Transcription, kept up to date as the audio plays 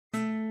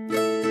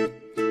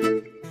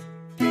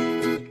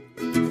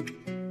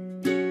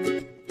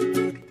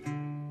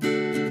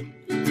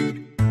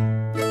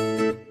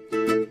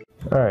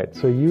All right,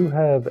 so you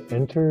have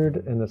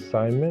entered an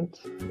assignment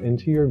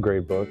into your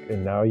gradebook,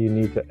 and now you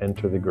need to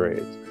enter the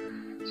grades.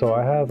 So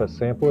I have a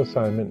sample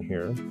assignment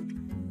here.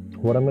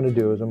 What I'm going to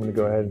do is I'm going to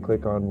go ahead and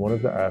click on one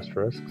of the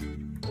asterisks.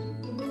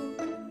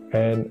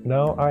 And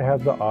now I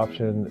have the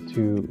option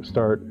to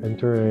start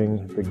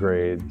entering the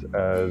grades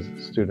as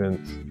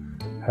students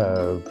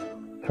have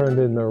turned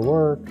in their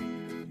work.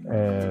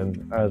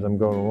 And as I'm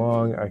going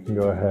along, I can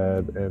go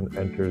ahead and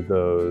enter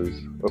those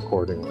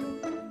accordingly.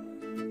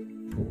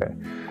 Okay,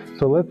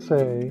 so let's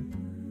say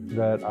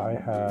that I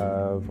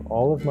have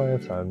all of my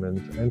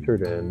assignments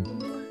entered in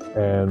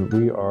and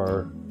we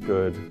are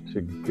good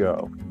to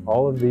go.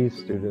 All of these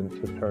students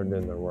have turned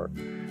in their work.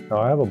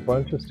 Now I have a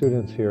bunch of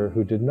students here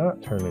who did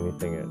not turn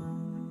anything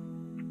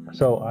in.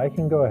 So I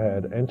can go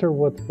ahead, enter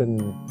what's been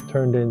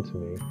turned in to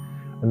me,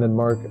 and then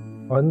mark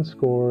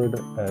unscored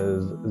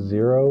as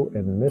 0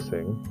 and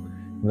missing.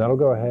 And that'll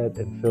go ahead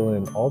and fill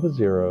in all the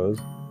zeros,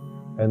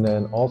 and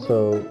then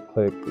also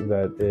click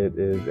that it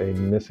is a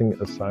missing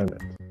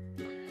assignment.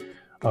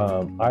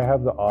 I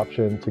have the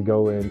option to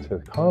go into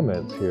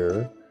comments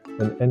here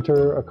and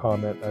enter a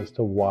comment as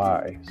to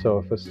why. So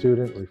if a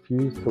student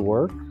refused to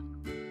work,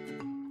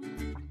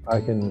 I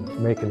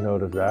can make a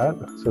note of that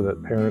so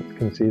that parents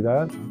can see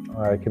that.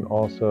 I can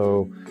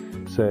also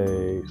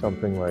say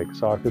something like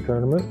soccer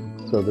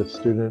tournament. So this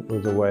student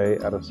was away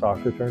at a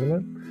soccer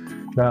tournament.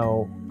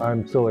 Now,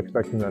 I'm still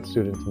expecting that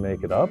student to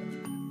make it up,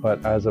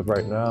 but as of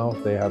right now,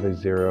 they have a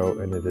 0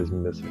 and it is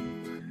missing.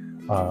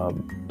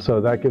 So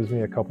that gives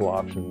me a couple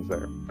options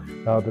there.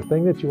 Now, the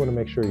thing that you want to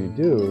make sure you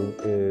do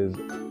is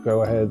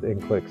go ahead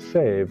and click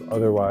save.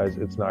 Otherwise,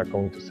 it's not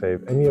going to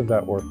save any of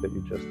that work that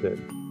you just did.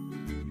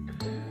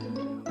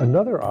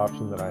 Another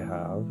option that I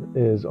have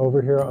is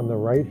over here on the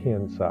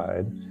right-hand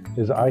side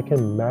is I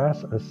can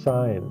mass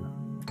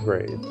assign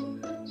grades.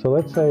 So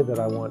let's say that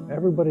I want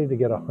everybody to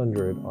get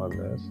 100 on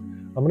this.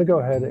 I'm going to go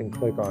ahead and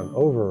click on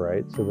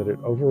overwrite so that it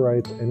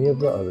overwrites any of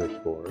the other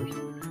scores.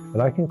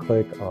 And I can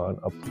click on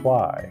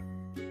apply.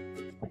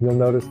 You'll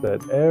notice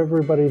that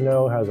everybody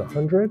now has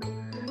 100.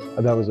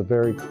 And that was a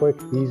very quick,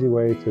 easy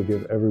way to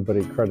give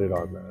everybody credit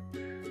on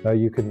that. Now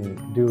you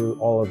can do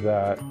all of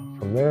that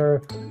from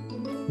there.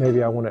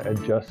 Maybe I want to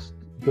adjust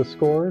the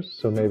scores.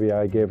 So maybe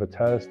I gave a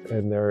test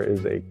and there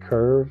is a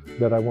curve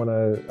that I want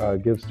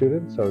to give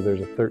students. So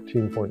there's a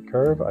 13-point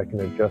curve. I can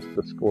adjust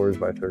the scores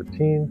by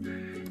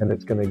 13 and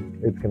it's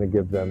gonna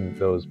give them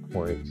those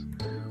points.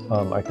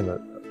 I can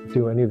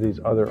do any of these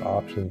other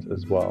options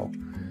as well.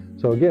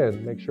 So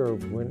again, make sure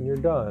when you're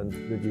done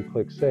that you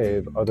click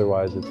save,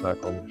 otherwise it's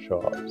not going to show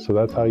up. So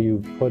that's how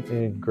you put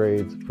in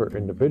grades for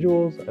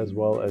individuals as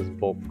well as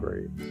bulk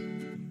grades.